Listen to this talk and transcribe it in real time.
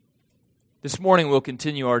This morning we'll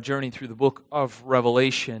continue our journey through the book of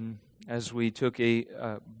Revelation as we took a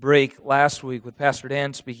break last week with Pastor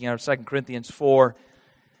Dan speaking out of 2 Corinthians 4.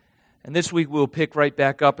 And this week we'll pick right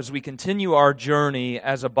back up as we continue our journey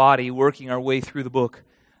as a body working our way through the book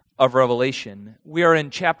of Revelation. We are in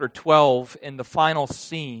chapter 12 in the final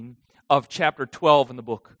scene of chapter 12 in the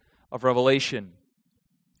book of Revelation.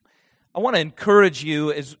 I want to encourage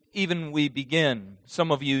you as even we begin.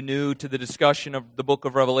 Some of you new to the discussion of the book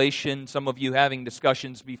of Revelation, some of you having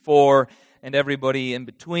discussions before, and everybody in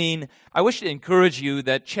between. I wish to encourage you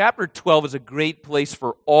that chapter 12 is a great place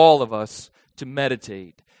for all of us to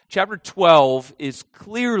meditate. Chapter 12 is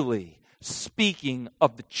clearly speaking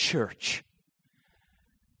of the church.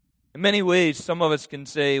 In many ways, some of us can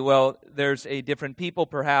say, well, there's a different people,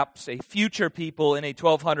 perhaps a future people in a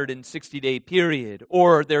 1260-day period,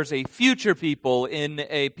 or there's a future people in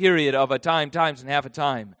a period of a time, times, and half a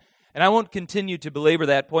time. And I won't continue to belabor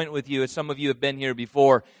that point with you, as some of you have been here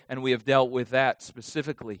before, and we have dealt with that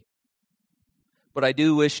specifically. But I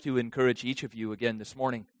do wish to encourage each of you again this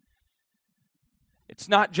morning. It's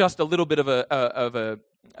not just a little bit of a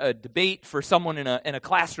debate for someone in a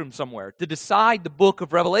classroom somewhere to decide the book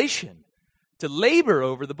of Revelation, to labor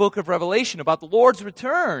over the book of Revelation about the Lord's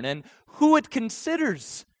return and who it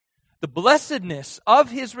considers the blessedness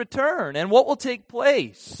of His return and what will take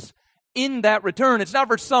place in that return. It's not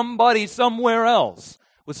for somebody somewhere else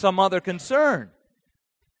with some other concern.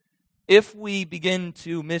 If we begin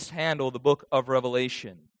to mishandle the book of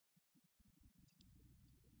Revelation,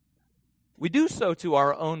 we do so to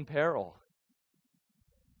our own peril.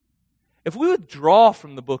 If we withdraw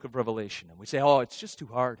from the book of Revelation and we say, oh, it's just too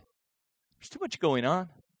hard, there's too much going on,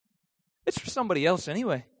 it's for somebody else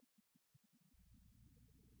anyway,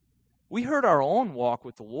 we hurt our own walk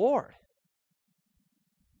with the Lord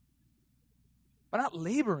by not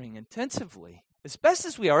laboring intensively, as best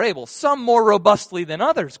as we are able, some more robustly than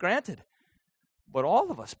others, granted, but all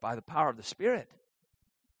of us, by the power of the Spirit,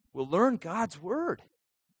 will learn God's Word.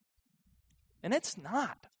 And it's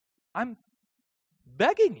not, I'm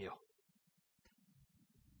begging you,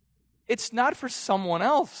 it's not for someone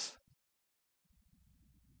else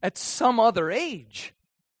at some other age.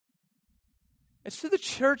 It's to the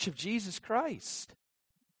church of Jesus Christ.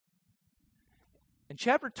 And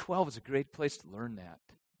chapter 12 is a great place to learn that.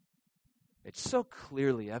 It's so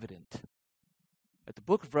clearly evident that the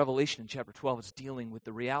book of Revelation in chapter 12 is dealing with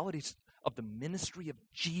the realities of the ministry of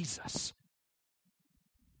Jesus.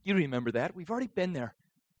 You remember that. We've already been there.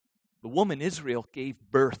 The woman Israel gave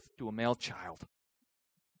birth to a male child.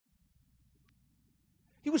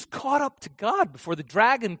 He was caught up to God before the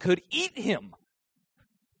dragon could eat him.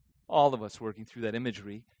 All of us working through that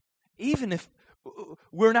imagery. Even if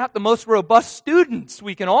we're not the most robust students,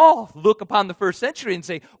 we can all look upon the first century and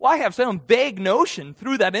say, well, I have some vague notion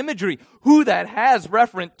through that imagery who that has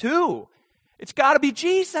referent to. It's got to be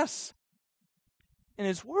Jesus and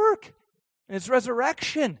His work. And His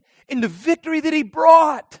resurrection, and the victory that He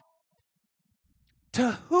brought.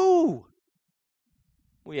 To who?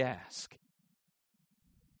 We ask.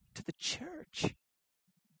 To the church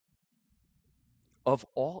of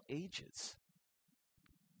all ages.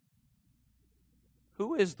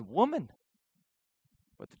 Who is the woman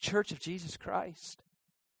but the church of Jesus Christ?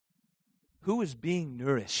 Who is being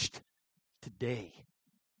nourished today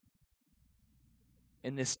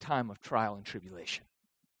in this time of trial and tribulation?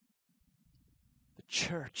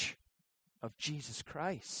 Church of Jesus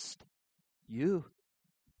Christ. You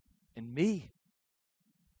and me.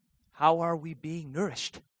 How are we being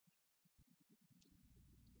nourished?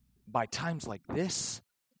 By times like this,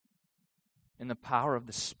 in the power of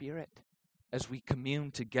the Spirit, as we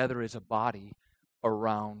commune together as a body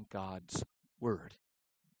around God's Word.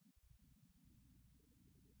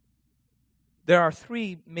 There are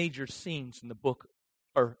three major scenes in the book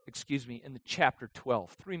in the chapter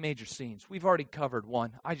 12, three major scenes. We've already covered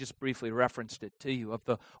one. I just briefly referenced it to you of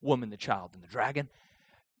the woman, the child, and the dragon.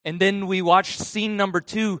 And then we watched scene number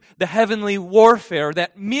 2, the heavenly warfare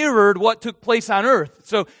that mirrored what took place on earth.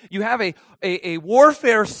 So you have a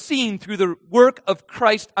warfare scene through the work of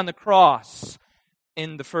Christ on the cross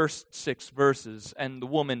in the first 6 verses. And the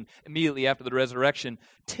woman, immediately after the resurrection,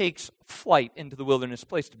 takes flight into the wilderness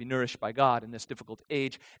place to be nourished by God in this difficult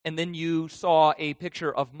age. And then you saw a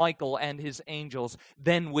picture of Michael and his angels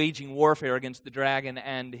then waging warfare against the dragon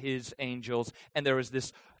and his angels. And there was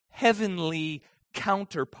this heavenly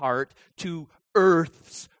counterpart to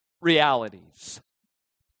earth's realities.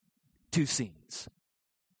 2 scenes.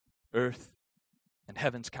 Earth and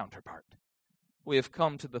heaven's counterpart. We have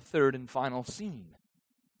come to the third and final scene.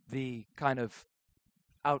 The kind of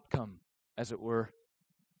outcome, as it were,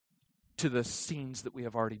 to the scenes that we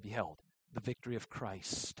have already beheld. the victory of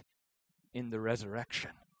Christ in the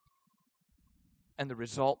resurrection and the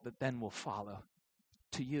result that then will follow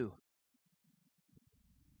to you.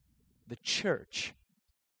 The church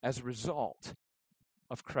as a result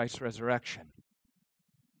of Christ's resurrection.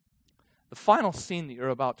 The final scene that you're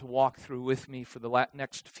about to walk through with me for the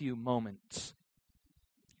next few moments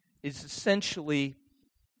is essentially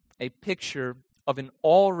a picture of an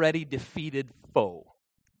already defeated foe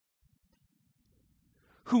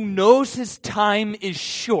who knows his time is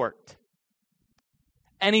short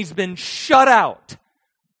and he's been shut out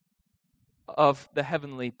of the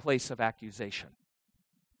heavenly place of accusation.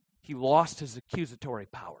 He lost his accusatory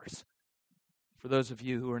powers. For those of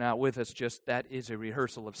you who are not with us, that is a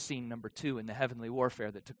rehearsal of scene number 2 in the heavenly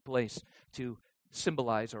warfare that took place to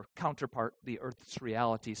symbolize or counterpart the earth's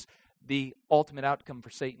realities. The ultimate outcome for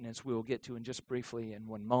Satan, as we will get to in just briefly in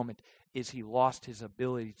one moment, is he lost his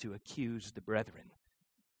ability to accuse the brethren.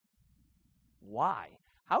 Why?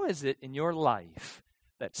 How is it in your life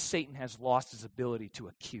that Satan has lost his ability to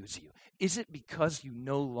accuse you? Is it because you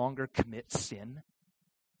no longer commit sin?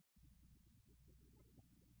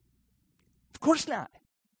 Of course not.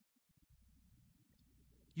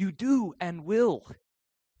 You do and will.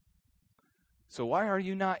 So why are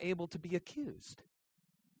you not able to be accused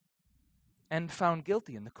and found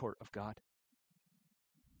guilty in the court of God?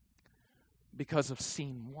 Because of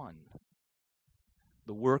scene 1,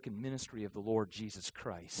 the work and ministry of the Lord Jesus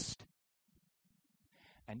Christ.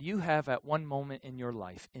 And you have at one moment in your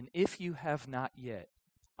life, and if you have not yet,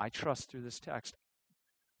 I trust through this text,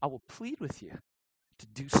 I will plead with you to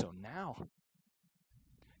do so now.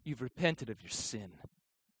 You've repented of your sin.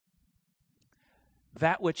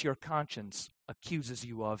 That which your conscience accuses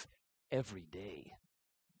you of every day.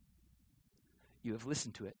 You have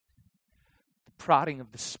listened to it. The prodding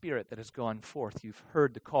of the Spirit that has gone forth. You've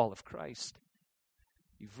heard the call of Christ.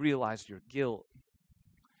 You've realized your guilt.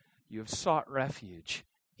 You have sought refuge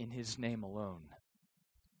in His name alone.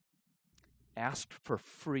 Asked for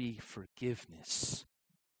free forgiveness.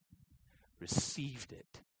 Received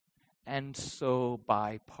it. And so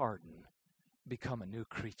by pardon, become a new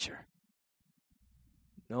creature.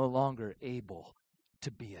 No longer able to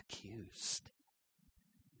be accused.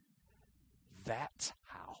 That's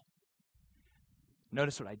how.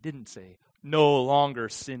 Notice what I didn't say. No longer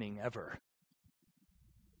sinning ever.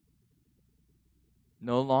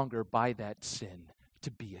 No longer by that sin to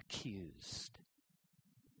be accused.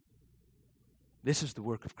 This is the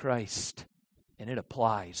work of Christ, and it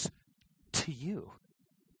applies to you.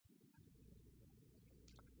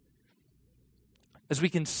 As we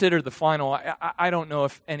consider the final, I don't know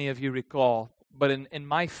if any of you recall, but in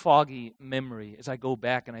my foggy memory, as I go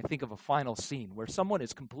back and I think of a final scene where someone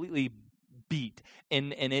is completely beat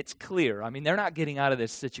and it's clear. I mean, they're not getting out of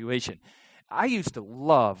this situation. I used to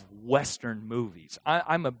love Western movies.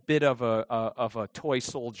 I'm a bit of a toy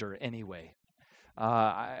soldier anyway.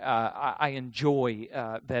 I enjoy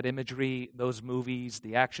that imagery, those movies,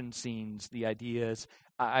 the action scenes, the ideas.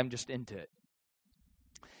 I'm just into it.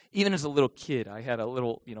 Even as a little kid, I had a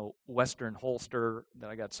little, Western holster that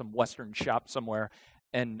I got some Western shop somewhere,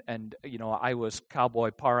 and I was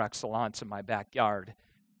cowboy par excellence in my backyard,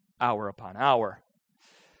 hour upon hour.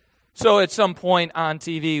 So at some point on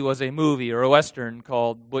TV was a movie or a Western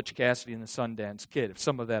called Butch Cassidy and the Sundance Kid. If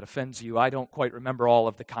some of that offends you, I don't quite remember all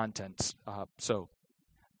of the contents, so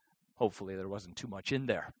hopefully there wasn't too much in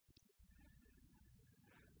there.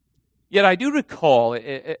 Yet I do recall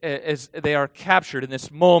as they are captured in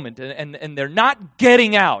this moment, and they're not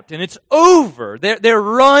getting out, and it's over. Their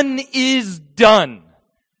run is done.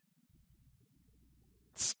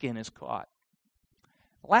 Skin is caught.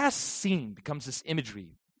 Last scene becomes this imagery,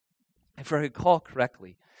 if I recall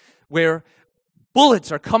correctly, where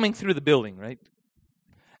bullets are coming through the building, right?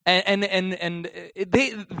 And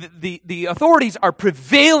the authorities are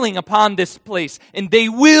prevailing upon this place, and they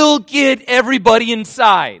will get everybody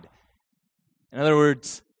inside. In other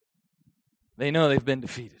words, they know they've been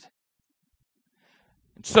defeated.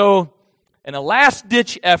 And so, in a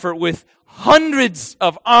last-ditch effort with hundreds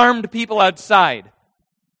of armed people outside,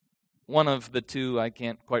 one of the two I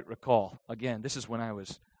can't quite recall. Again, this is when I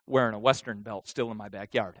was wearing a Western belt still in my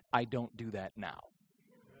backyard. I don't do that now.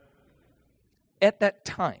 At that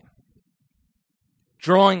time,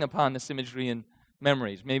 drawing upon this imagery and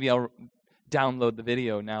memories, maybe I'll download the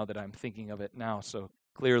video now that I'm thinking of it now so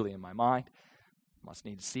clearly in my mind. Must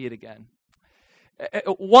need to see it again.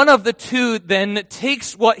 One of the two then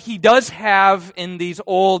takes what he does have in these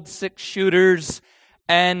old 6-shooters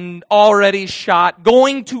and already shot,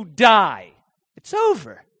 going to die. It's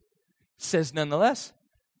over. Says nonetheless,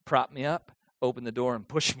 prop me up, open the door, and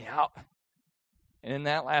push me out. And in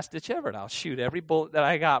that last-ditch effort, I'll shoot every bullet that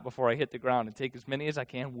I got before I hit the ground and take as many as I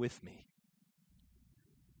can with me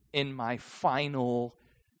in my final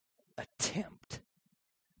attempt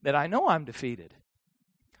that I know I'm defeated.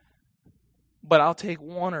 But I'll take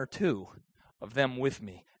one or two of them with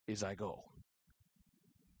me as I go.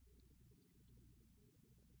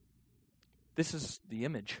 This is the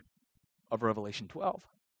image of Revelation 12.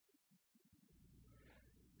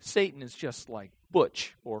 Satan is just like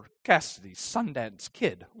Butch or Cassidy's Sundance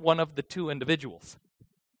Kid, one of the two individuals.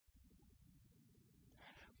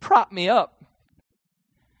 Prop me up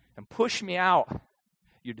and push me out.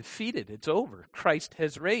 You're defeated. It's over. Christ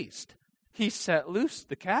has raised. He set loose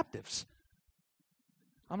the captives.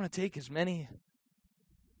 I'm going to take as many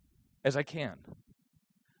as I can.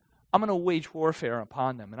 I'm going to wage warfare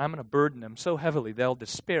upon them, and I'm going to burden them so heavily they'll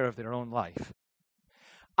despair of their own life.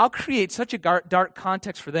 I'll create such a dark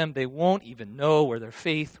context for them they won't even know where their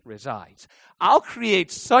faith resides. I'll create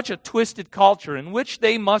such a twisted culture in which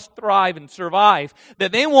they must thrive and survive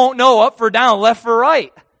that they won't know up for down, left for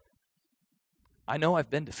right. I know I've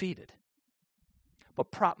been defeated,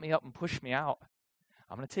 but prop me up and push me out.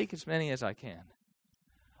 I'm going to take as many as I can.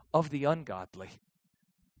 Of the ungodly,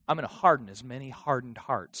 I'm going to harden as many hardened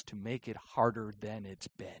hearts to make it harder than it's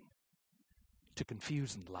been. To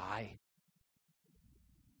confuse and lie.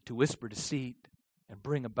 To whisper deceit and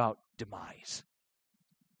bring about demise.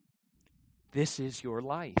 This is your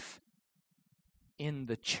life in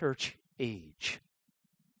the church age,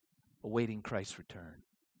 awaiting Christ's return.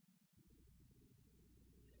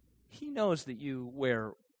 He knows that you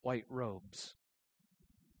wear white robes,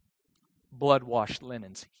 blood-washed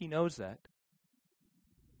linens. He knows that.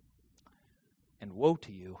 And woe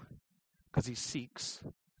to you, because he seeks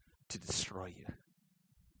to destroy you.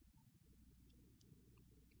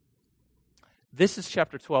 This is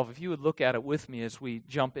chapter 12. If you would look at it with me as we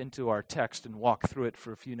jump into our text and walk through it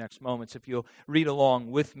for a few next moments, if you'll read along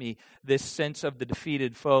with me this sense of the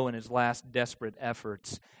defeated foe and his last desperate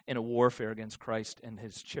efforts in a warfare against Christ and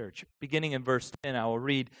his church. Beginning in verse 10, I will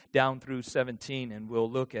read down through 17, and we'll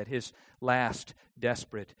look at his last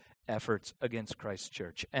desperate efforts against Christ's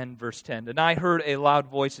church. And verse 10, and I heard a loud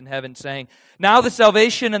voice in heaven saying, now the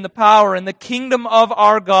salvation and the power and the kingdom of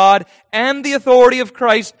our God and the authority of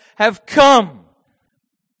Christ have come.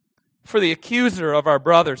 For the accuser of our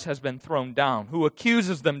brothers has been thrown down, who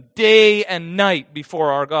accuses them day and night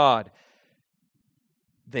before our God.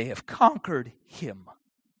 They have conquered him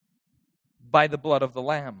by the blood of the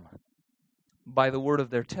Lamb, by the word of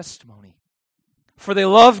their testimony. For they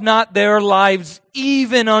love not their lives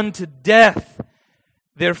even unto death.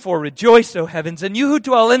 Therefore rejoice, O heavens, and you who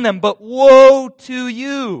dwell in them. But woe to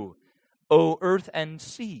you, O earth and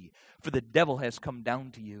sea, for the devil has come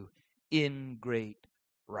down to you in great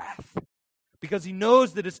wrath, because he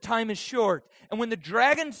knows that his time is short. And when the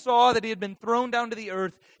dragon saw that he had been thrown down to the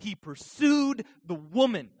earth, he pursued the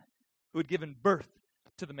woman who had given birth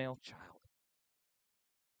to the male child.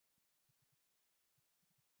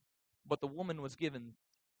 But the woman was given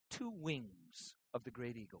 2 wings of the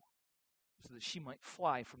great eagle, so that she might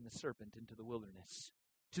fly from the serpent into the wilderness,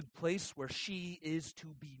 to the place where she is to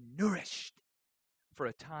be nourished for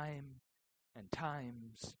a time and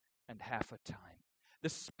times and half a time.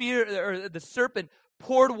 The serpent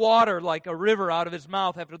poured water like a river out of his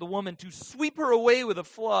mouth after the woman to sweep her away with a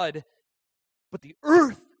flood. But the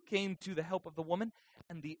earth came to the help of the woman,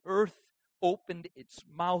 and the earth opened its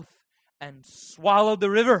mouth and swallowed the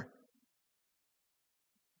river.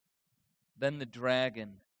 Then the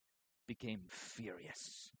dragon became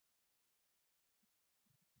furious.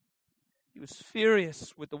 He was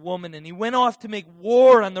furious with the woman, and he went off to make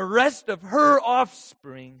war on the rest of her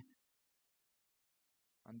offspring,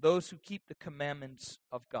 on those who keep the commandments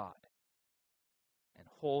of God and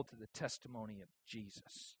hold to the testimony of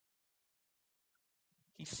Jesus.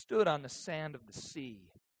 He stood on the sand of the sea,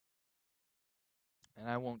 and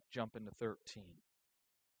I won't jump into 13.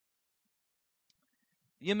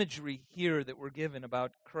 The imagery here that we're given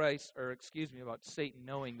about about Satan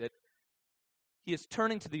knowing that he is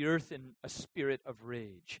turning to the earth in a spirit of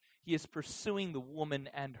rage. He is pursuing the woman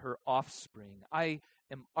and her offspring. I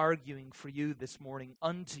am arguing for you this morning,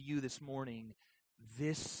 unto you this morning,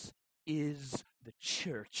 this is the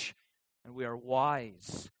church, and we are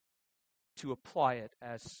wise to apply it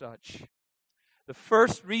as such. The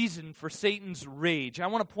first reason for Satan's rage, I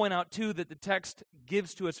want to point out too that the text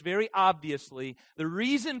gives to us very obviously the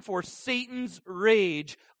reason for Satan's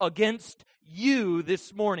rage against you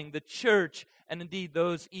this morning, the church, and indeed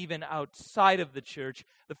those even outside of the church.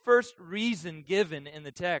 The first reason given in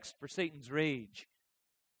the text for Satan's rage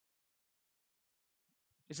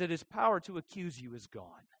is that his power to accuse you is gone.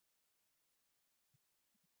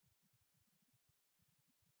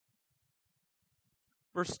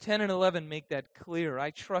 Verse 10 and 11 make that clear.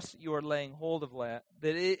 I trust that you are laying hold of that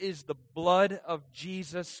it is the blood of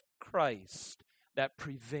Jesus Christ that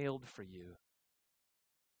prevailed for you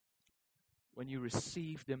when you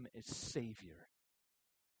received Him as Savior.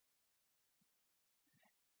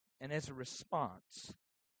 And as a response,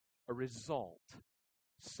 a result,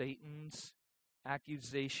 Satan's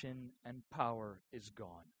accusation and power is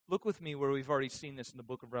gone. Look with me where we've already seen this in the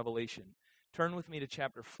book of Revelation. Turn with me to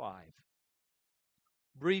chapter 5.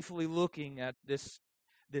 Briefly looking at this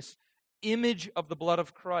image of the blood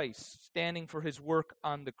of Christ standing for His work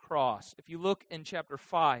on the cross. If you look in chapter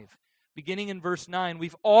 5, beginning in verse 9,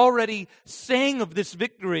 we've already sang of this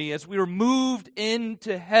victory as we were moved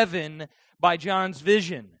into heaven by John's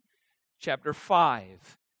vision. Chapter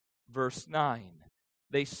 5, verse 9.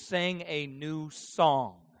 They sang a new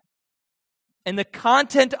song. And the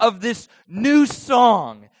content of this new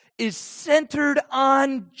song is centered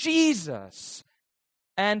on Jesus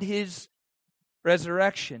and His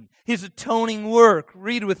resurrection, His atoning work.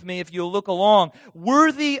 Read with me if you'll look along.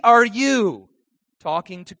 Worthy are you,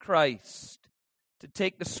 talking to Christ, to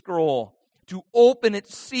take the scroll, to open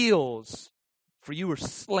its seals, for you were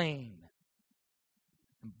slain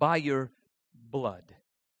by your blood.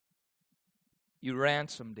 You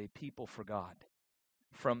ransomed a people for God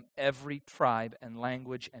from every tribe and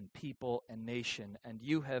language and people and nation, and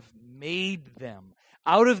you have made them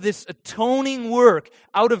out of this atoning work,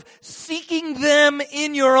 out of seeking them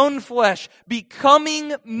in your own flesh,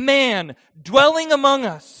 becoming man, dwelling among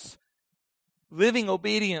us, living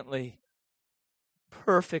obediently,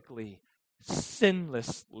 perfectly,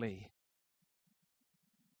 sinlessly.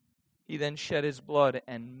 He then shed His blood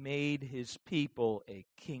and made His people a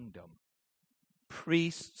kingdom,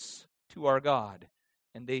 priests to our God,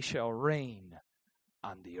 and they shall reign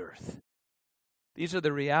on the earth. These are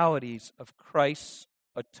the realities of Christ's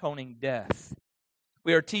atoning death.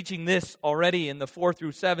 We are teaching this already in the 4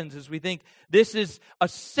 through 7s as we think this is a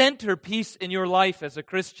centerpiece in your life as a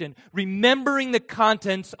Christian, remembering the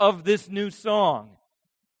contents of this new song,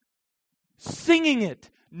 singing it,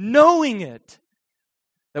 knowing it,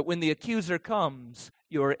 that when the accuser comes,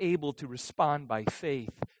 you are able to respond by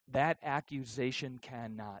faith. That accusation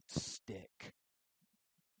cannot stick.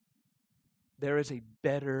 There is a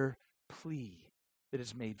better plea that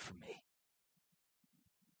is made for me.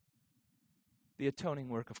 The atoning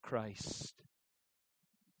work of Christ.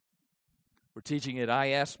 We're teaching it.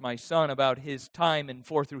 I asked my son about his time in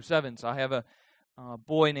 4 through 7. So I have a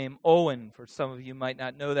boy named Owen. For some of you might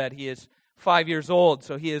not know that. He is 5 years old,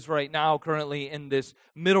 so he is right now currently in this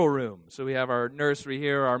middle room. So we have our nursery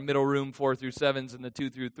here, our middle room, 4 through 7s, and the 2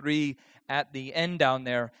 through 3 at the end down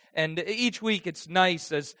there. And each week it's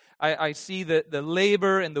nice as I see the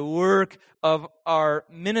labor and the work of our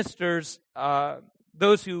ministers,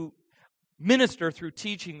 those who minister through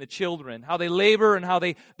teaching the children, how they labor and how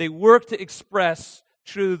they work to express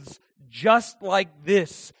truths just like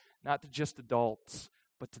this, not to just adults,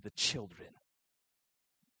 but to the children.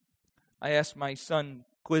 I ask my son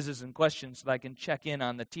quizzes and questions so that I can check in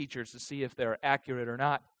on the teachers to see if they're accurate or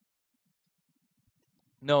not.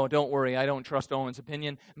 No, don't worry, I don't trust Owen's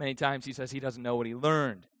opinion. Many times he says he doesn't know what he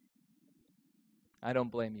learned. I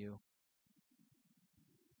don't blame you.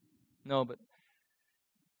 No, but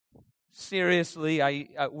seriously,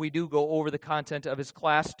 we do go over the content of his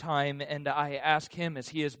class time, and I ask him as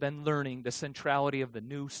he has been learning the centrality of the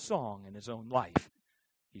new song in his own life.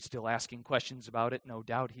 He's still asking questions about it. No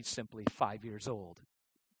doubt he's simply 5 years old.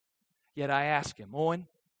 Yet I ask him, Owen,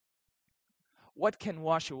 what can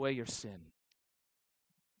wash away your sin?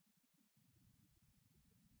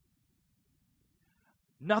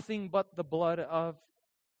 Nothing but the blood of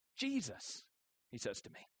Jesus, he says to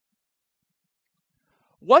me.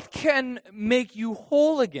 What can make you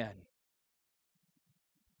whole again?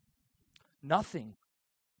 Nothing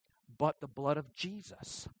but the blood of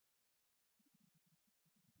Jesus.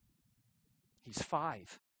 He's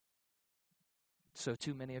 5. So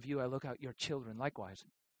too many of you, I look out your children likewise.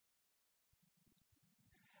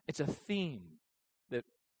 It's a theme that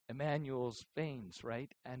Emmanuel's fames,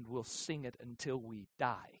 right? And we'll sing it until we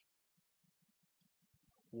die.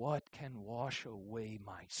 What can wash away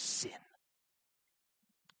my sin?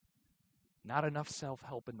 Not enough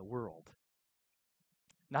self-help in the world.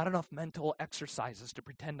 Not enough mental exercises to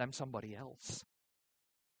pretend I'm somebody else.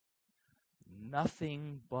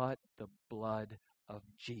 Nothing but the blood of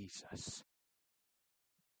Jesus.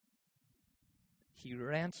 He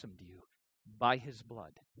ransomed you by His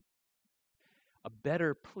blood. A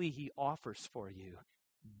better plea He offers for you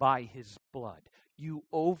by His blood. You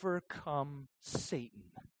overcome Satan,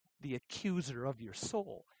 the accuser of your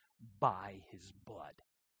soul, by His blood.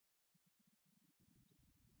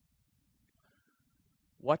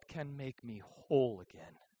 What can make me whole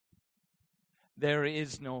again? There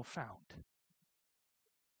is no fount.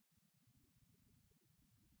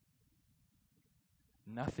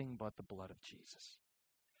 Nothing but the blood of Jesus.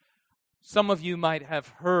 Some of you might have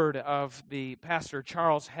heard of the pastor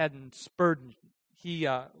Charles Haddon Spurgeon. He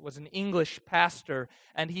was an English pastor,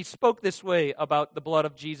 and he spoke this way about the blood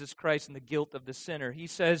of Jesus Christ and the guilt of the sinner. He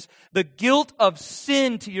says, "The guilt of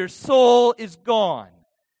sin to your soul is gone.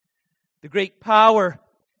 The great power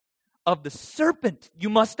of the serpent, you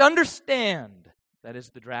must understand," that is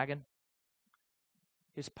the dragon,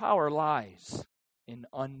 "his power lies in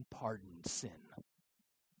unpardoned sin."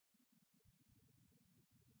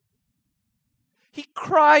 He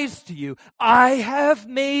cries to you, "I have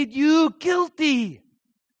made you guilty.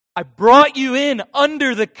 I brought you in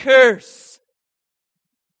under the curse."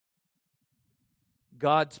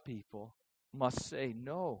 God's people must say,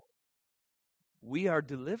 "No, we are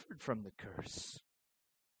delivered from the curse.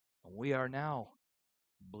 And we are now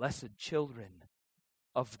blessed children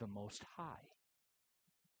of the Most High."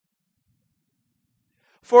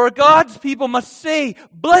 For God's people must say,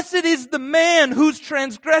 "Blessed is the man whose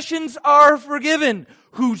transgressions are forgiven,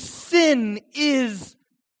 whose sin is,"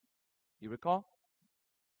 you recall?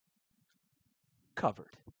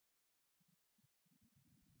 "Covered."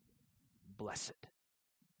 Blessed.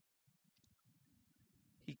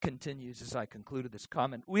 He continues as I concluded this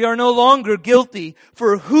comment. "We are no longer guilty,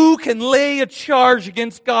 for who can lay a charge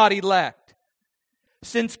against God elect?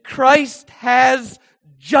 Since Christ has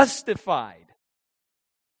justified,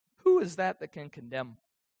 who is that can condemn?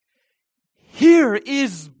 Here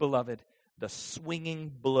is, beloved, the swinging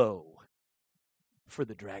blow for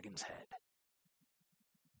the dragon's head.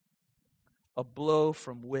 A blow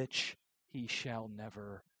from which he shall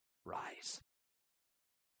never rise."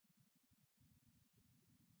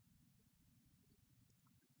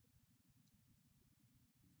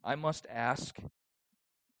 I must ask,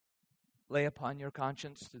 lay upon your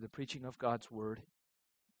conscience through the preaching of God's word,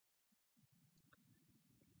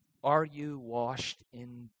 are you washed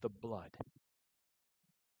in the blood?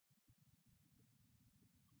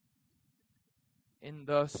 In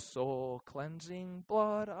the soul-cleansing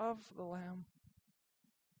blood of the Lamb?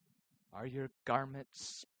 Are your garments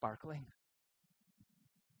sparkling?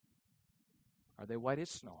 Are they white as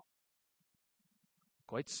snow?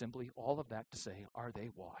 Quite simply, all of that to say, are they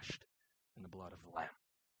washed in the blood of the Lamb?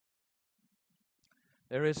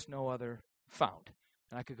 There is no other fount.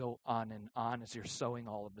 And I could go on and on as you're sewing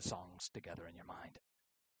all of the songs together in your mind.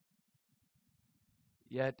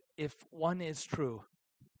 Yet, if one is true,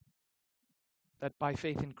 that by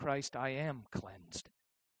faith in Christ I am cleansed,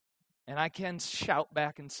 and I can shout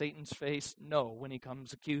back in Satan's face, no, when he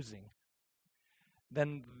comes accusing,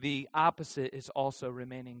 then the opposite is also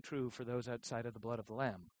remaining true for those outside of the blood of the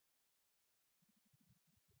Lamb.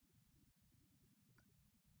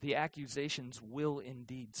 The accusations will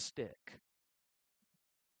indeed stick.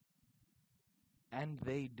 And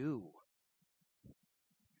they do.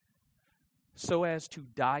 So as to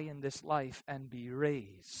die in this life and be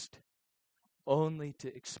raised, only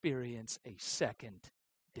to experience a second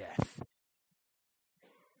death.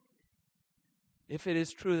 If it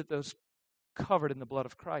is true that those covered in the blood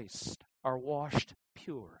of Christ are washed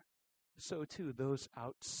pure, so too those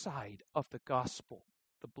outside of the gospel,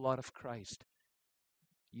 the blood of Christ,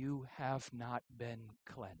 you have not been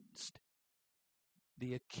cleansed.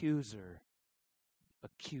 The accuser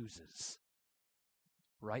accuses,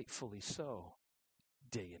 rightfully so,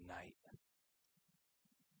 day and night.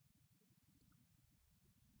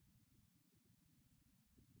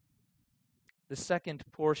 The second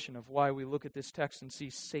portion of why we look at this text and see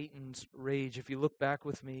Satan's rage, if you look back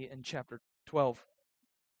with me in chapter 12,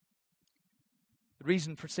 the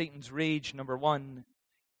reason for Satan's rage, number one,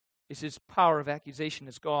 is his power of accusation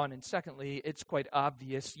is gone, and secondly, it's quite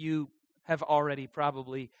obvious. You have already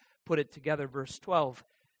probably put it together, verse 12.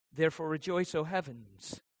 "Therefore rejoice, O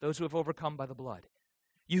heavens, those who have overcome by the blood,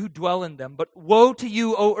 you who dwell in them. But woe to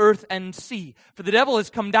you, O earth and sea, for the devil has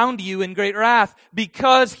come down to you in great wrath,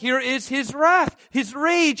 because here is his wrath. His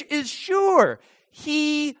rage is sure.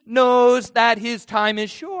 He knows that his time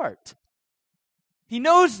is short." He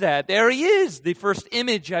knows that. There he is, the first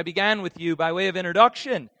image I began with you by way of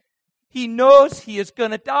introduction. He knows he is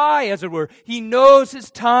going to die, as it were. He knows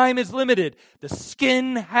his time is limited. The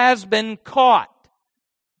skin has been caught.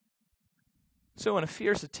 So in a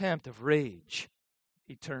fierce attempt of rage,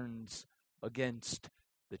 he turns against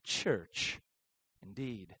the church.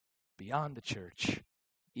 Indeed, beyond the church,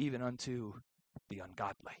 even unto the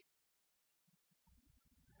ungodly.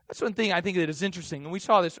 That's one thing I think that is interesting, and we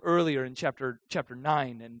saw this earlier in chapter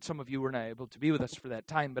 9, and some of you were not able to be with us for that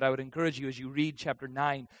time, but I would encourage you as you read chapter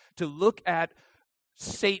 9 to look at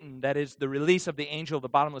Satan, that is the release of the angel of the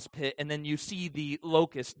bottomless pit, and then you see the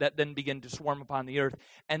locusts that then begin to swarm upon the earth.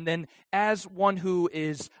 And then as one who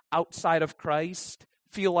is outside of Christ,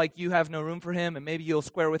 feel like you have no room for him, and maybe you'll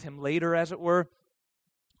square with him later, as it were,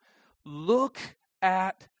 look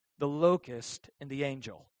at the locust and the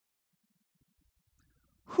angel.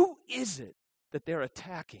 Who is it that they're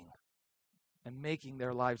attacking and making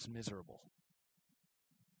their lives miserable?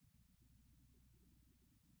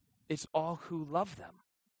 It's all who love them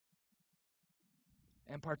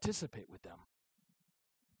and participate with them.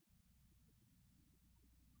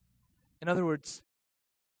 In other words,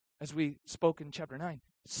 as we spoke in chapter 9,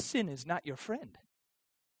 sin is not your friend.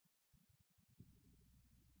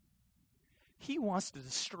 He wants to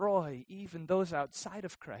destroy even those outside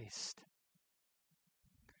of Christ.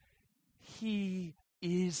 He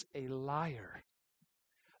is a liar,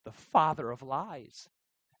 the father of lies.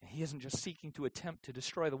 And he isn't just seeking to attempt to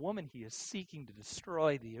destroy the woman, he is seeking to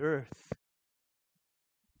destroy the earth.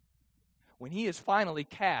 When he is finally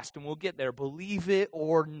cast, and we'll get there, believe it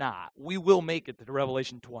or not, we will make it to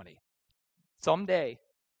Revelation 20 someday.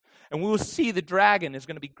 And we will see the dragon is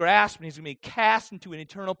going to be grasped and he's going to be cast into an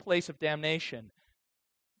eternal place of damnation.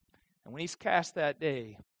 And when he's cast that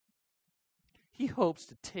day, he hopes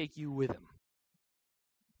to take you with him.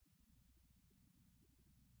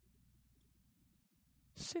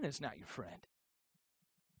 Sin is not your friend.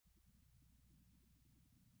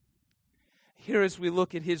 Here as we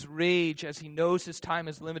look at his rage, as he knows his time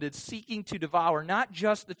is limited, seeking to devour not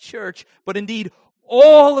just the church, but indeed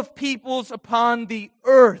all of peoples upon the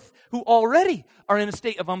earth who already are in a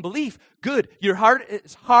state of unbelief. Good, your heart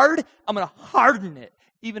is hard, I'm going to harden it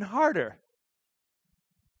even harder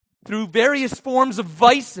through various forms of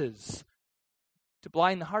vices to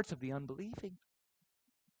blind the hearts of the unbelieving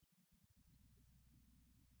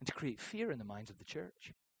and to create fear in the minds of the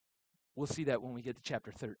church. We'll see that when we get to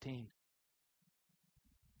chapter 13.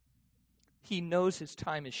 He knows his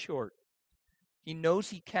time is short. He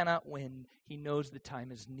knows he cannot win. He knows the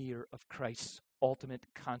time is near of Christ's ultimate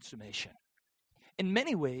consummation. In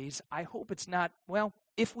many ways, I hope it's not, well,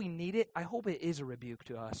 if we need it, I hope it is a rebuke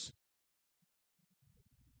to us.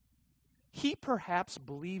 He perhaps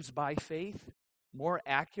believes by faith more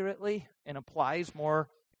accurately and applies more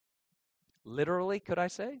literally, could I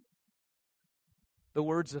say, the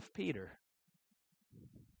words of Peter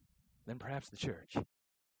than perhaps the church.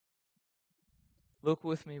 Look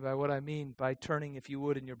with me by what I mean by turning, if you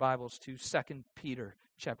would, in your Bibles to 2 Peter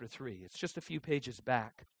chapter 3. It's just a few pages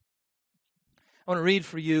back. I want to read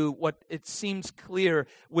for you what it seems clear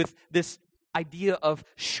with this idea of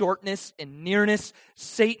shortness and nearness,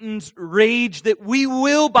 Satan's rage that we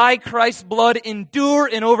will, by Christ's blood, endure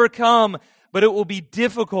and overcome, but it will be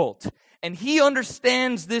difficult. And he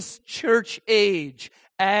understands this church age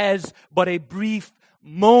as but a brief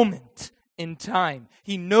moment in time.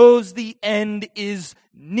 He knows the end is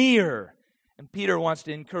near. And Peter wants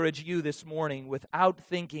to encourage you this morning without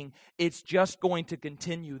thinking it's just going to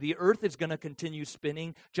continue. The earth is going to continue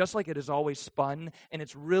spinning just like it has always spun, and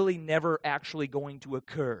it's really never actually going to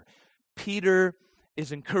occur. Peter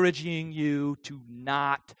is encouraging you to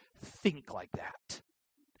not think like that.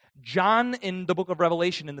 John, in the book of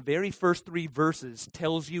Revelation, in the very first 3 verses,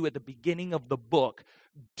 tells you at the beginning of the book,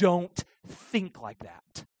 don't think like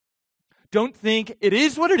that. Don't think it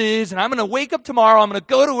is what it is, and I'm going to wake up tomorrow, I'm going to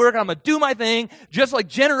go to work, I'm going to do my thing, just like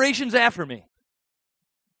generations after me.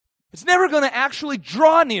 It's never going to actually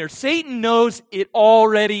draw near. Satan knows it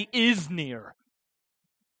already is near.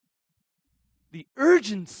 The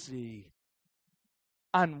urgency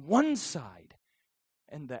on one side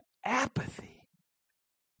and the apathy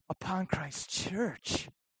upon Christ's church.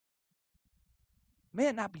 May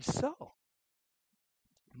it not be so.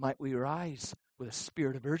 Might we rise with a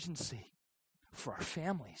spirit of urgency for our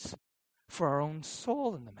families, for our own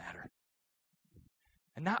soul in the matter,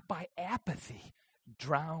 and not by apathy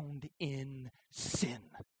drowned in sin.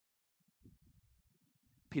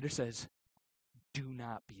 Peter says, do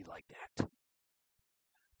not be like that.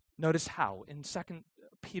 Notice how in 2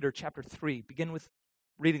 Peter chapter 3, begin with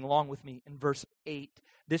reading along with me in verse 8.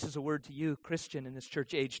 This is a word to you, Christian, in this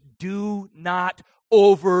church age. Do not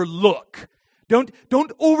overlook.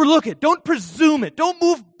 Don't overlook it. Don't presume it. Don't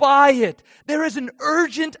move by it. There is an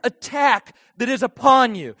urgent attack that is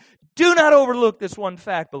upon you. Do not overlook this one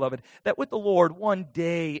fact, beloved, that with the Lord, one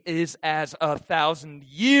day is as 1,000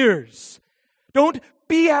 years. Don't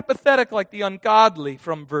be apathetic like the ungodly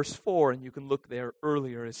from verse 4, and you can look there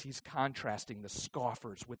earlier as he's contrasting the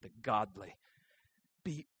scoffers with the godly.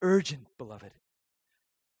 be urgent, beloved.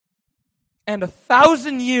 And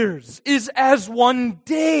 1,000 years is as one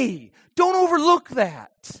day. Don't overlook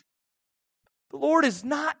that. The Lord is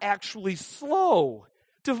not actually slow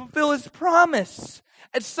to fulfill His promise.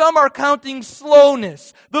 And some are counting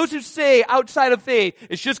slowness. Those who say outside of faith,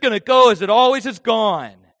 it's just going to go as it always has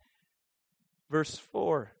gone. Verse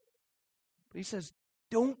 4. But He says,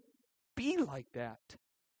 don't be like that.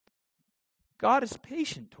 God is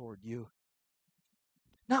patient toward you,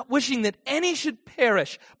 not wishing that any should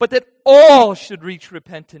perish, but that all should reach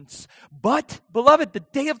repentance. But, beloved, the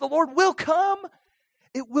day of the Lord will come.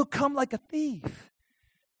 It will come like a thief.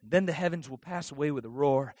 Then the heavens will pass away with a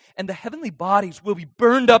roar, and the heavenly bodies will be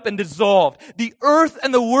burned up and dissolved. The earth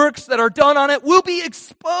and the works that are done on it will be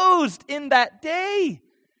exposed in that day.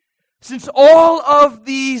 Since all of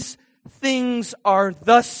these things are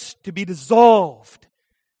thus to be dissolved.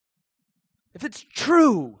 If it's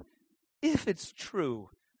true,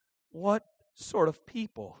 what sort of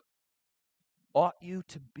people ought you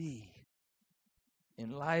to be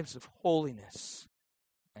in lives of holiness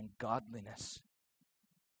and godliness,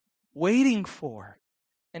 waiting for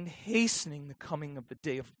and hastening the coming of the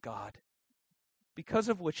day of God, because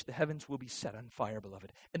of which the heavens will be set on fire,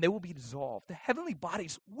 beloved, and they will be dissolved. The heavenly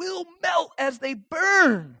bodies will melt as they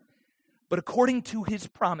burn. But according to His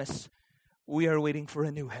promise, we are waiting for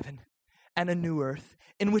a new heaven and a new earth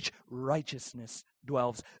in which righteousness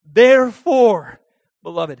dwells. Therefore,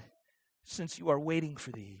 beloved, since you are waiting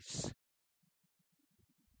for these,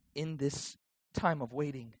 in this time of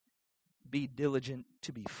waiting, be diligent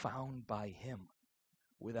to be found by Him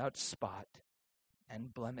without spot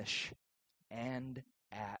and blemish and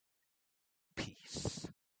at peace.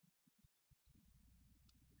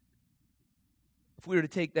 If we were to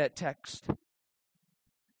take that text,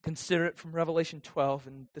 consider it from Revelation 12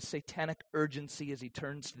 and the satanic urgency as he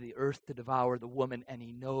turns to the earth to devour the woman, and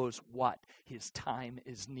he knows what? His time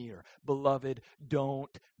is near. Beloved,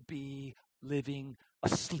 don't be living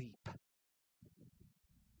asleep.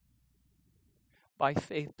 By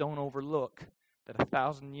faith, don't overlook that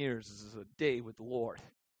 1,000 years is a day with the Lord.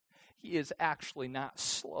 He is actually not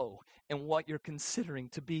slow in what you're considering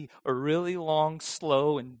to be a really long,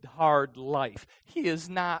 slow, and hard life. He is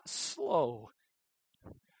not slow,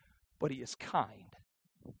 but He is kind,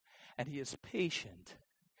 and He is patient,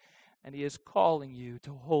 and He is calling you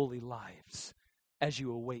to holy lives as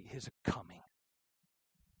you await His coming.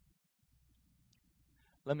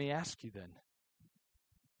 Let me ask you then,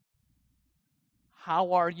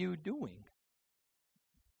 how are you doing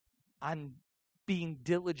on being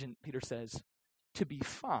diligent, Peter says, to be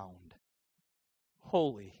found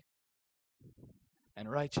holy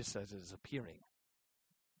and righteous as it is appearing?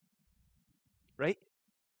 Right?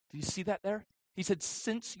 Do you see that there? He said,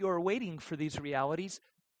 since you're waiting for these realities,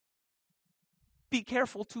 be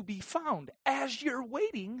careful to be found as you're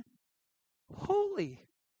waiting holy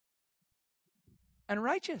and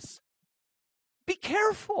righteous. Be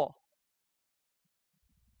careful.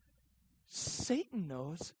 Satan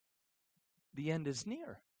knows the end is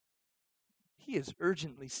near. He is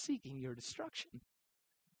urgently seeking your destruction.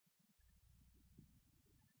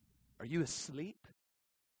 Are you asleep?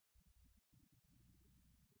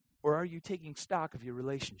 Or are you taking stock of your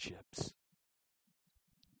relationships?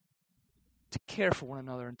 To care for one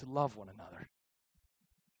another and to love one another?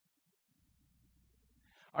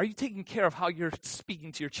 Are you taking care of how you're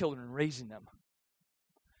speaking to your children and raising them?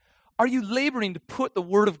 Are you laboring to put the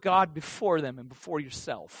Word of God before them and before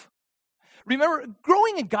yourself? Remember,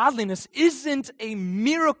 growing in godliness isn't a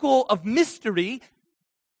miracle of mystery.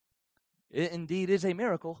 It indeed is a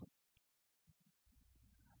miracle,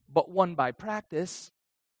 but one by practice,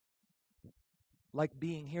 like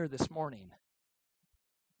being here this morning.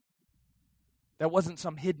 That wasn't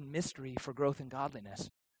some hidden mystery for growth in godliness.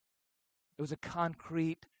 It was a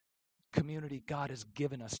concrete community God has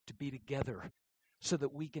given us to be together so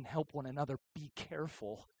that we can help one another be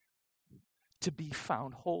careful to be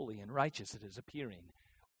found holy and righteous at His appearing.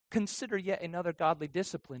 Consider yet another godly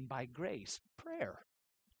discipline by grace, prayer.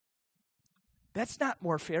 That's not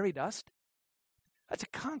more fairy dust. That's a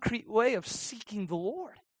concrete way of seeking the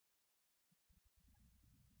Lord.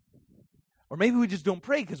 Or maybe we just don't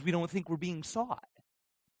pray because we don't think we're being sought.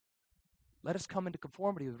 Let us come into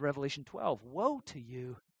conformity with Revelation 12. Woe to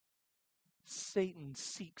you! Satan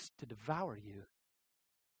seeks to devour you.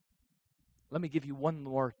 Let me give you one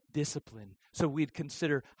more discipline. So we'd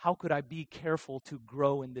consider, how could I be careful to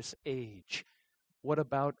grow in this age? What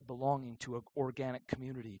about belonging to an organic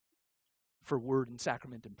community for word and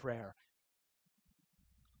sacrament and prayer?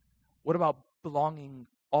 What about belonging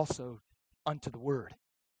also unto the Word,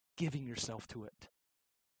 giving yourself to it?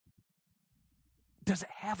 Does it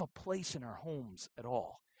have a place in our homes at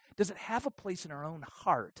all? Does it have a place in our own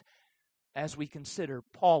heart as we consider,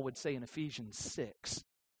 Paul would say in Ephesians 6,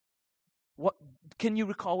 what can you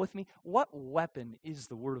recall with me? What weapon is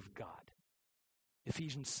the Word of God?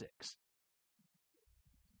 Ephesians 6.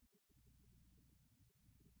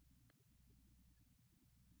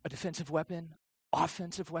 A defensive weapon,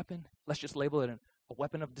 offensive weapon. Let's just label it a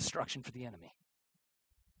weapon of destruction for the enemy.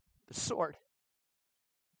 The sword.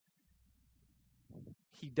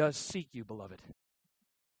 He does seek you, beloved.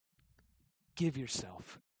 Give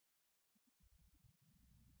yourself.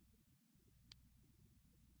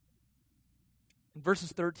 In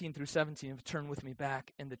verses 13 through 17, turn with me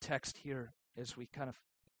back in the text here as we kind of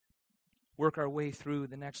work our way through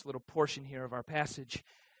the next little portion here of our passage.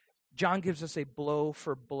 John gives us a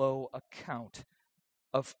blow-for-blow account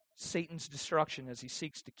of Satan's destruction as he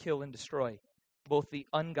seeks to kill and destroy both the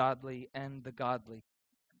ungodly and the godly,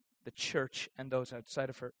 the church and those outside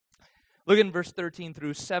of her. Look in verse 13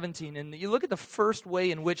 through 17, and you look at the first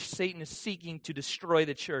way in which Satan is seeking to destroy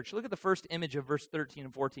the church. Look at the first image of verse 13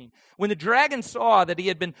 and 14. When the dragon saw that he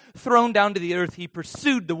had been thrown down to the earth, he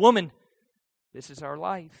pursued the woman. This is our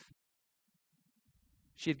life.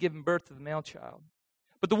 She had given birth to the male child.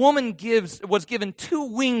 But the woman was given 2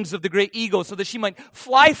 wings of the great eagle so that she might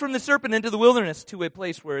fly from the serpent into the wilderness to a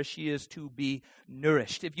place where she is to be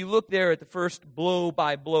nourished. If you look there at the first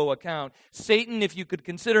blow-by-blow account, Satan, if you could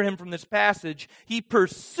consider him from this passage, he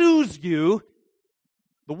pursues you,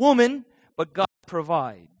 the woman, but God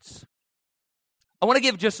provides. I want to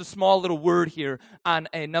give just a small little word here on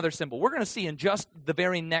another symbol. We're going to see in just the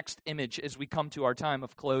very next image as we come to our time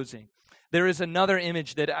of closing. There is another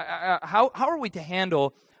image that, how are we to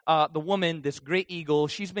handle the woman, this great eagle?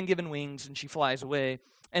 She's been given wings and she flies away.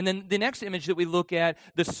 And then the next image that we look at,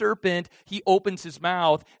 the serpent, he opens his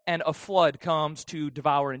mouth and a flood comes to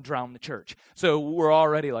devour and drown the church. So we're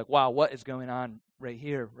already like, wow, what is going on right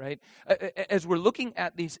here, right? As we're looking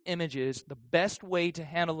at these images, the best way to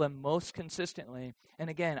handle them most consistently, and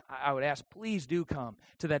again, I would ask, please do come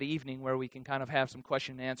to that evening where we can kind of have some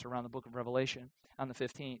question and answer around the book of Revelation on the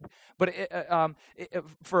 15th. But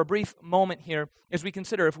for a brief moment here, as we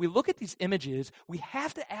consider, if we look at these images, we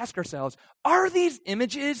have to ask ourselves, are these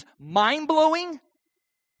images mind-blowing?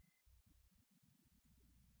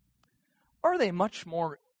 Or are they much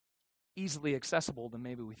more easily accessible than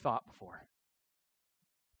maybe we thought before?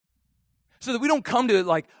 So that we don't come to it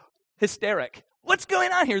like hysteric. What's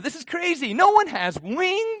going on here? This is crazy. No one has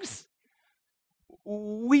wings.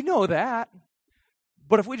 We know that.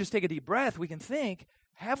 But if we just take a deep breath, we can think,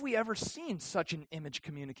 have we ever seen such an image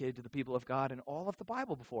communicated to the people of God in all of the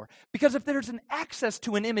Bible before? Because if there's an access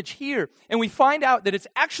to an image here, and we find out that it's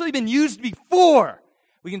actually been used before,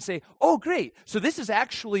 we can say, oh, great, so this has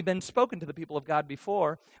actually been spoken to the people of God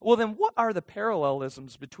before. Well, then what are the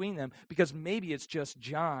parallelisms between them? Because maybe it's just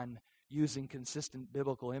John using consistent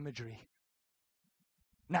biblical imagery,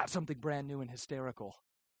 not something brand new and hysterical.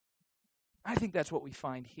 I think that's what we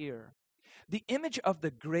find here. The image of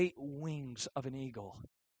the great wings of an eagle.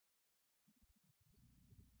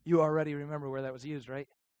 You already remember where that was used, right?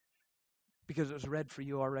 Because it was read for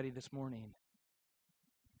you already this morning.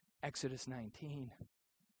 Exodus 19.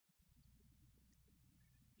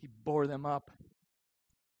 He bore them up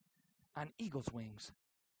on eagle's wings.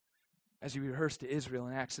 As he rehearsed to Israel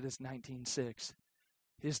in Exodus 19:6,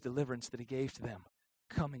 his deliverance that he gave to them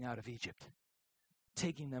coming out of Egypt,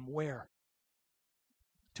 taking them where?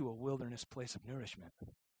 To a wilderness place of nourishment.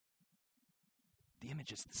 The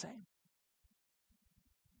image is the same.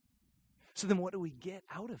 So then what do we get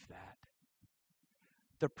out of that?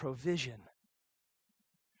 The provision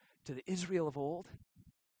to the Israel of old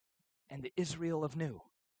and the Israel of new.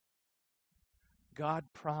 God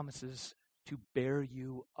promises to bear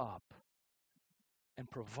you up and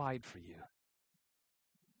provide for you,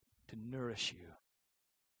 to nourish you,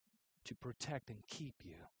 to protect and keep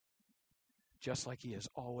you, just like he has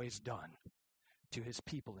always done to his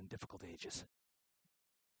people in difficult ages.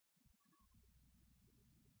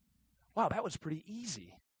 Wow, that was pretty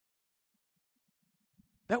easy.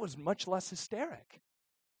 That was much less hysteric.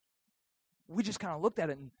 We just kind of looked at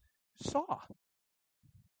it and saw.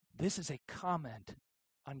 This is a comment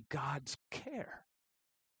on God's care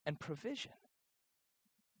and provision.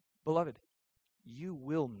 Beloved, you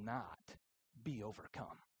will not be overcome.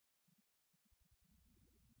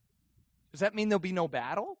 Does that mean there'll be no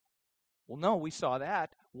battle? Well, no, we saw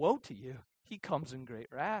that. Woe to you. He comes in great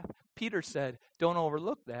wrath. Peter said, don't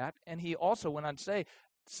overlook that. And he also went on to say,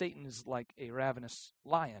 Satan is like a ravenous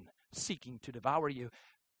lion seeking to devour you.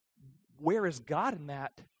 Where is God in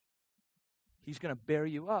that? He's going to bear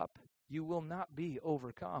you up. You will not be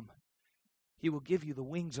overcome. He will give you the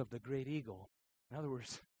wings of the great eagle. In other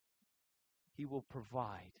words, He will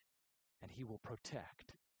provide and He will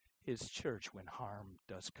protect His church when harm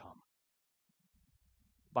does come.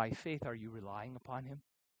 By faith, are you relying upon Him?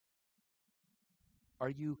 Are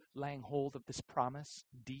you laying hold of this promise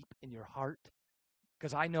deep in your heart?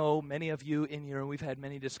 Because I know many of you in here, and we've had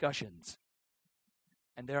many discussions,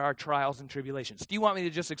 and there are trials and tribulations. Do you want me to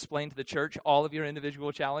just explain to the church all of your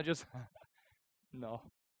individual challenges? No.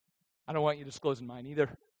 I don't want you disclosing mine either.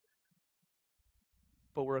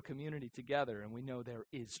 But we're a community together, and we know there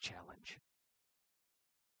is challenge.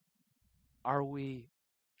 Are we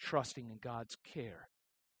trusting in God's care,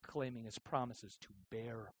 claiming His promises to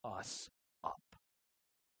bear us up?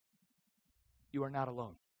 You are not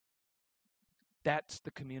alone. That's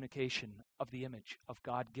the communication of the image of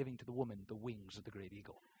God giving to the woman the wings of the great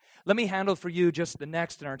eagle. Let me handle for you just the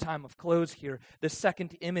next in our time of close here. The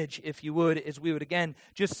second image, if you would, is we would again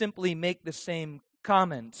just simply make the same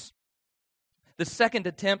comments. The second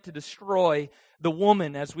attempt to destroy the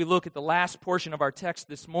woman, as we look at the last portion of our text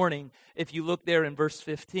this morning, if you look there in verse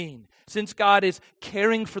 15. Since God is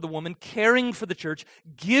caring for the woman, caring for the church,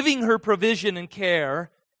 giving her provision and care,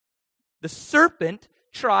 the serpent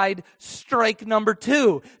tried strike number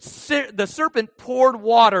 2. The serpent poured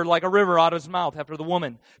water like a river out of his mouth after the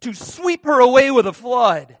woman to sweep her away with a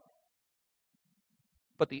flood.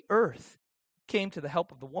 But the earth came to the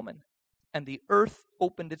help of the woman, and the earth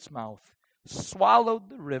opened its mouth, swallowed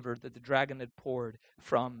the river that the dragon had poured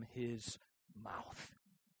from his mouth.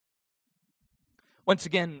 Once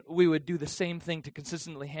again, we would do the same thing to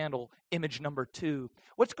consistently handle image number 2.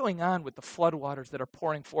 What's going on with the floodwaters that are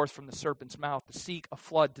pouring forth from the serpent's mouth to seek a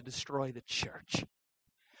flood to destroy the church?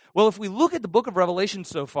 Well, if we look at the book of Revelation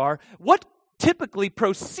so far, what typically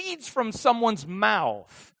proceeds from someone's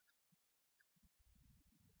mouth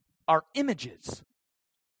are images.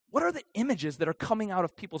 What are the images that are coming out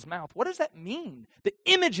of people's mouth? What does that mean? The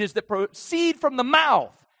images that proceed from the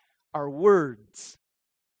mouth are words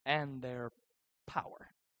and their power.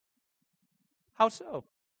 How so?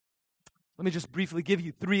 Let me just briefly give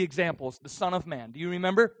you 3 examples. The Son of Man. Do you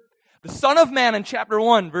remember? The Son of Man in chapter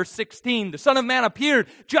 1, verse 16. The Son of Man appeared.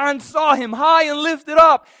 John saw Him high and lifted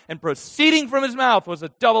up, and proceeding from His mouth was a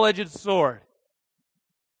double-edged sword.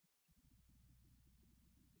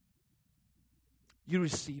 You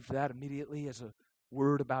receive that immediately as a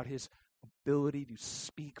word about His ability to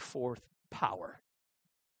speak forth power.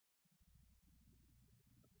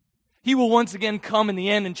 He will once again come in the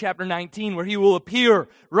end in chapter 19, where He will appear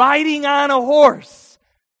riding on a horse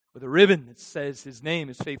with a ribbon that says His name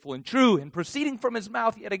is faithful and true, and proceeding from His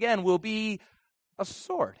mouth yet again will be a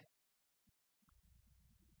sword.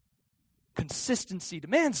 Consistency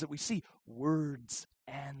demands that we see words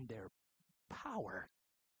and their power,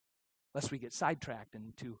 lest we get sidetracked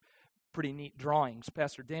into pretty neat drawings.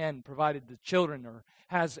 Pastor Dan provided the children, or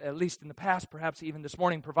has, at least in the past, perhaps even this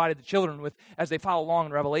morning, provided the children with, as they follow along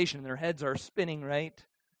in Revelation, their heads are spinning, right?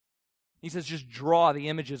 He says, just draw the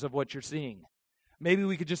images of what you're seeing. Maybe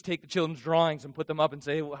we could just take the children's drawings and put them up and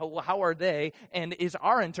say, well, how are they? And is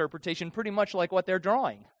our interpretation pretty much like what they're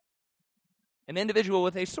drawing? An individual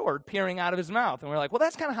with a sword peering out of his mouth. And we're like, well,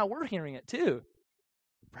 that's kind of how we're hearing it too.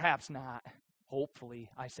 Perhaps not. Hopefully,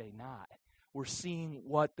 I say not. We're seeing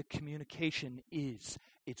what the communication is.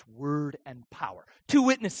 It's word and power. 2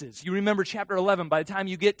 witnesses. You remember chapter 11. By the time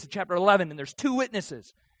you get to chapter 11, and there's 2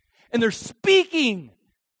 witnesses. And they're speaking.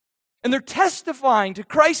 And they're testifying to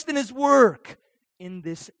Christ and His work in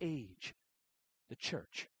this age, the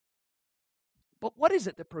church. But what is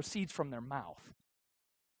it that proceeds from their mouth?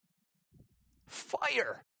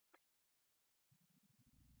 Fire.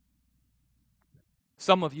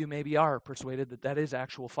 Some of you maybe are persuaded that that is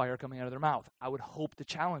actual fire coming out of their mouth. I would hope to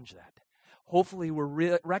challenge that. Hopefully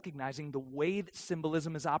we're recognizing the way that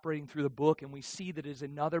symbolism is operating through the book, and we see that it is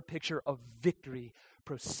another picture of victory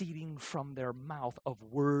proceeding from their mouth, of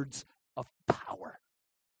words of power.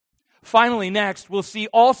 Finally, next, we'll see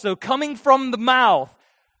also coming from the mouth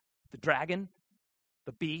the dragon,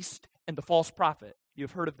 the beast, and the false prophet.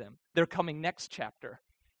 You've heard of them. They're coming next chapter.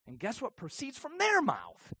 And guess what proceeds from their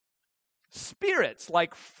mouth? Spirits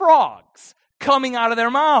like frogs coming out of their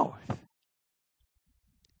mouth.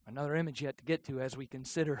 Another image yet to get to as we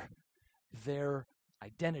consider their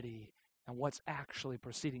identity and what's actually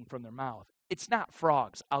proceeding from their mouth. It's not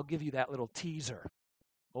frogs. I'll give you that little teaser.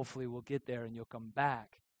 Hopefully we'll get there and you'll come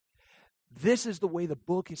back. This is the way the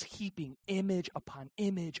book is heaping image upon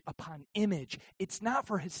image upon image. It's not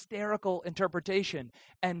for hysterical interpretation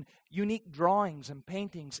and unique drawings and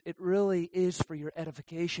paintings. It really is for your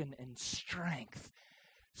edification and strength.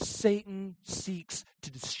 Satan seeks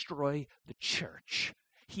to destroy the church.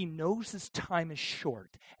 He knows his time is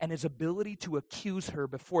short, and his ability to accuse her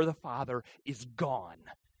before the Father is gone.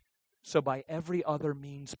 So by every other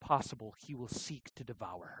means possible, he will seek to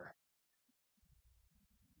devour her.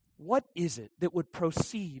 What is it that would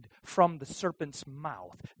proceed from the serpent's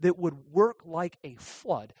mouth that would work like a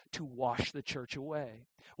flood to wash the church away?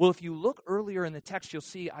 Well, if you look earlier in the text, you'll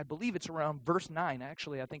see, I believe it's around verse 9,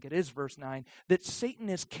 actually, I think it is verse 9, that Satan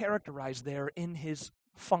is characterized there in his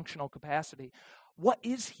functional capacity. What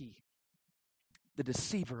is he? The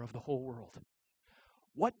deceiver of the whole world.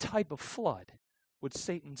 What type of flood would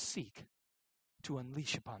Satan seek to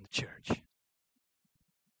unleash upon the church?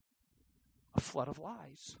 A flood of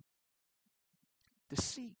lies.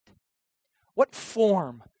 Deceit. What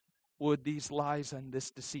form would these lies and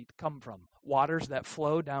this deceit come from? Waters that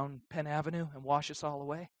flow down Penn Avenue and wash us all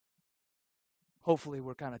away? Hopefully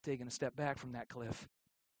we're kind of taking a step back from that cliff.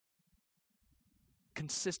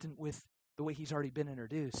 Consistent with the way he's already been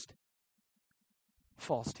introduced.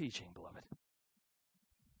 False teaching, beloved.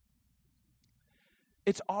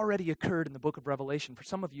 It's already occurred in the book of Revelation. For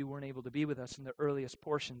some of you who weren't able to be with us in the earliest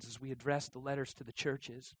portions as we addressed the letters to the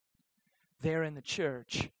churches. There in the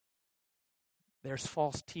church, there's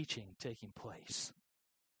false teaching taking place.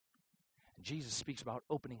 And Jesus speaks about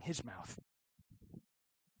opening his mouth.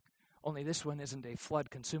 Only this one isn't a flood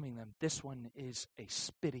consuming them. This one is a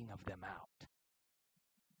spitting of them out.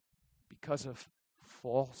 Because of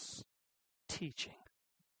false teaching.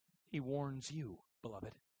 He warns you,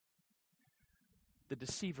 beloved. The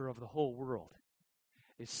deceiver of the whole world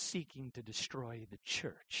is seeking to destroy the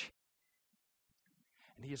church.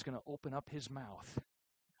 And he is going to open up his mouth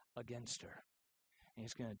against her. And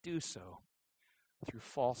he's going to do so through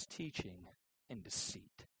false teaching and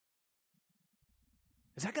deceit.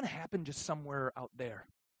 Is that going to happen just somewhere out there?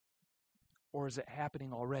 Or is it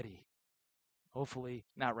happening already? Hopefully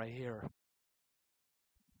not right here.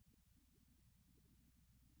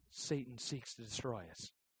 Satan seeks to destroy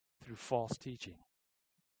us through false teaching.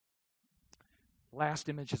 Last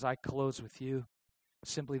image as I close with you.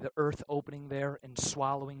 Simply the earth opening there and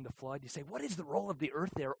swallowing the flood. You say, what is the role of the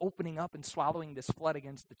earth there, opening up and swallowing this flood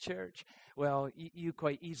against the church? Well, you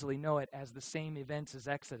quite easily know it as the same events as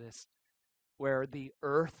Exodus, where the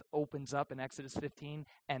earth opens up in Exodus 15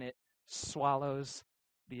 and it swallows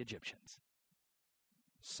the Egyptians.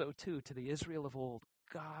 So too, to the Israel of old,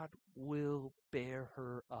 God will bear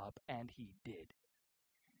her up, and he did.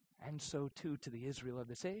 And so too, to the Israel of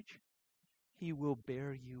this age, he will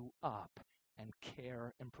bear you up and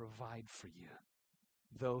care and provide for you,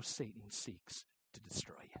 though Satan seeks to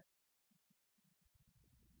destroy you.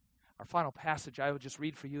 Our final passage I will just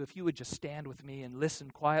read for you. If you would just stand with me and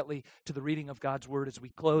listen quietly to the reading of God's word as we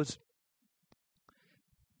close.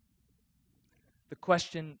 The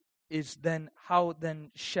question is then, how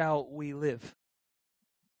then shall we live?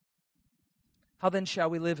 How then shall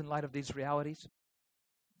we live in light of these realities?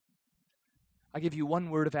 I give you one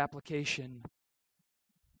word of application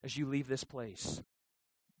as you leave this place.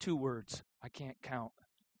 2 words, I can't count.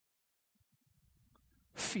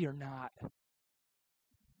 Fear not.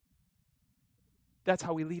 That's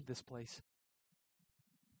how we leave this place.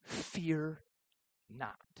 Fear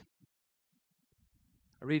not.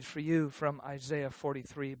 I read for you from Isaiah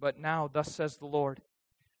 43. But now, thus says the Lord,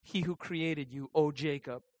 he who created you, O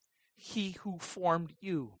Jacob, he who formed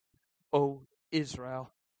you, O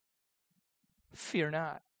Israel, fear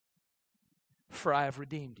not. For I have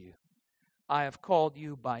redeemed you. I have called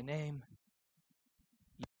you by name.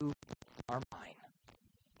 You are mine.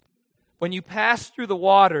 When you pass through the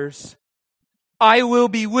waters, I will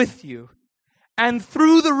be with you. And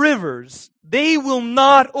through the rivers, they will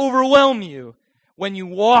not overwhelm you. When you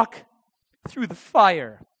walk through the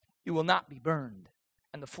fire, you will not be burned.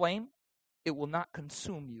 And the flame, it will not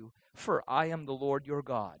consume you. For I am the Lord your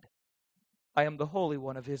God. I am the Holy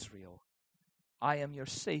One of Israel. I am your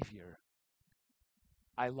Savior.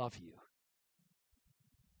 I love you.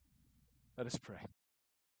 Let us pray.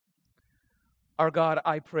 Our God,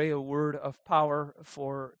 I pray a word of power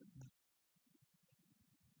for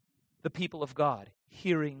the people of God,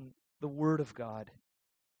 hearing the word of God.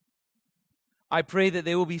 I pray that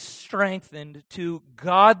they will be strengthened to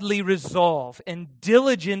godly resolve and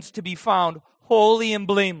diligence to be found holy and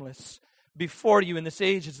blameless before you in this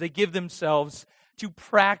age as they give themselves to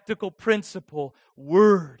practical principle,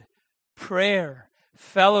 word, prayer,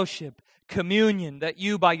 fellowship, communion, that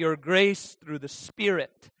you, by your grace, through the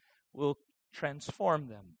Spirit, will transform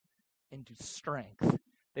them into strength.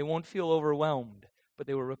 They won't feel overwhelmed, but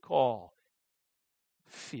they will recall,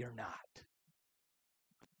 fear not.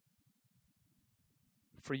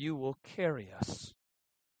 For you will carry us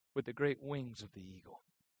with the great wings of the eagle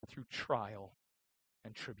through trial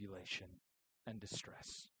and tribulation and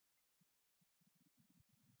distress.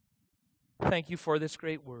 Thank you for this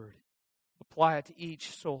great word. Apply it to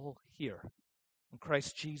each soul here. In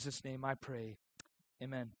Christ Jesus' name I pray.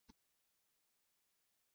 Amen.